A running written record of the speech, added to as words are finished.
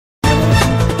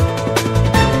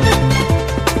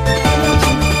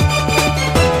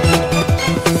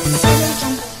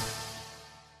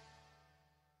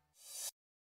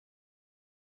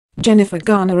Jennifer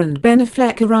Garner and Ben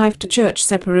Affleck arrived to church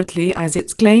separately as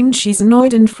it's claimed she's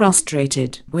annoyed and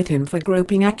frustrated with him for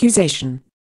groping accusation.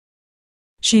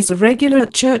 She's a regular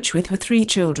at church with her 3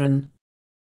 children.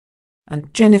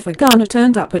 And Jennifer Garner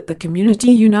turned up at the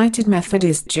Community United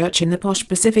Methodist Church in the posh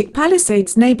Pacific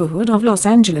Palisades neighborhood of Los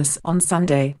Angeles on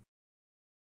Sunday.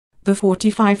 The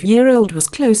 45-year-old was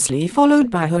closely followed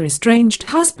by her estranged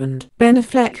husband, Ben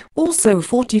Affleck, also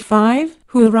 45,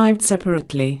 who arrived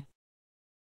separately.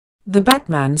 The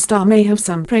Batman star may have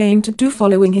some praying to do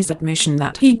following his admission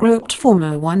that he groped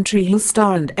former One Tree Hill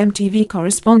star and MTV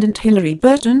correspondent Hillary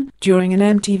Burton during an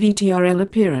MTV TRL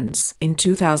appearance in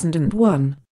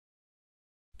 2001.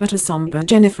 But a somber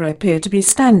Jennifer appeared to be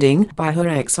standing by her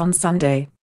ex on Sunday.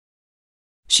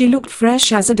 She looked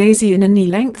fresh as a daisy in a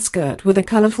knee-length skirt with a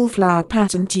colorful flower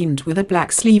pattern teamed with a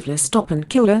black sleeveless top and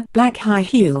killer black high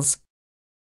heels.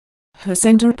 Her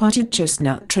center-parted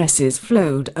chestnut tresses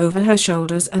flowed over her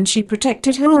shoulders and she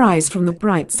protected her eyes from the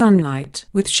bright sunlight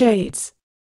with shades.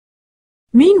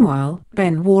 Meanwhile,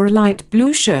 Ben wore a light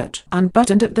blue shirt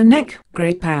unbuttoned at the neck,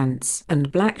 gray pants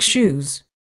and black shoes.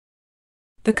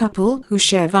 The couple, who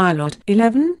share Violet,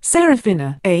 11,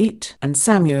 Serafina, 8, and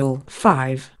Samuel,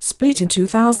 5, split in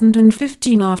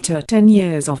 2015 after 10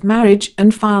 years of marriage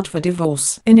and filed for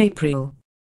divorce in April.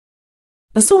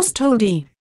 A source told E!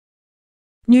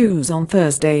 News on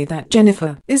Thursday that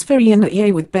Jennifer is very in the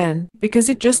ear with Ben because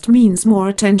it just means more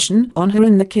attention on her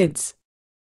and the kids.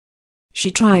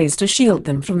 She tries to shield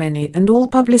them from any and all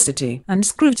publicity and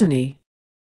scrutiny.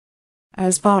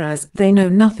 As far as they know,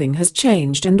 nothing has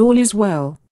changed and all is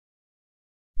well.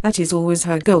 That is always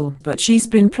her goal, but she's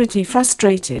been pretty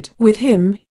frustrated with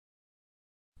him.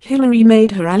 Hillary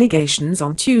made her allegations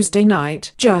on Tuesday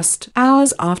night, just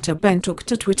hours after Ben took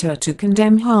to Twitter to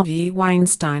condemn Harvey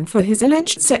Weinstein for his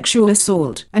alleged sexual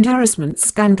assault and harassment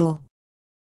scandal.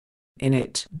 In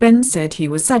it, Ben said he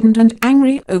was saddened and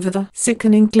angry over the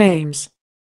sickening claims.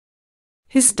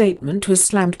 His statement was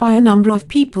slammed by a number of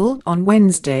people on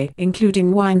Wednesday,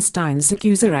 including Weinstein's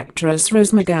accuser actress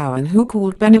Rose McGowan, who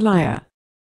called Ben a liar.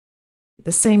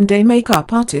 The same day,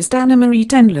 makeup artist Anna Marie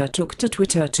Tendler took to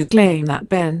Twitter to claim that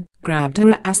Ben grabbed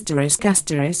her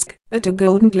at a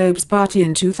Golden Globes party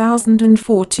in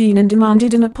 2014 and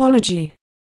demanded an apology.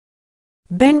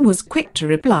 Ben was quick to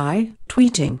reply,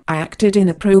 tweeting, "I acted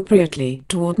inappropriately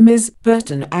toward Ms.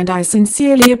 Burton and I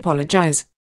sincerely apologize."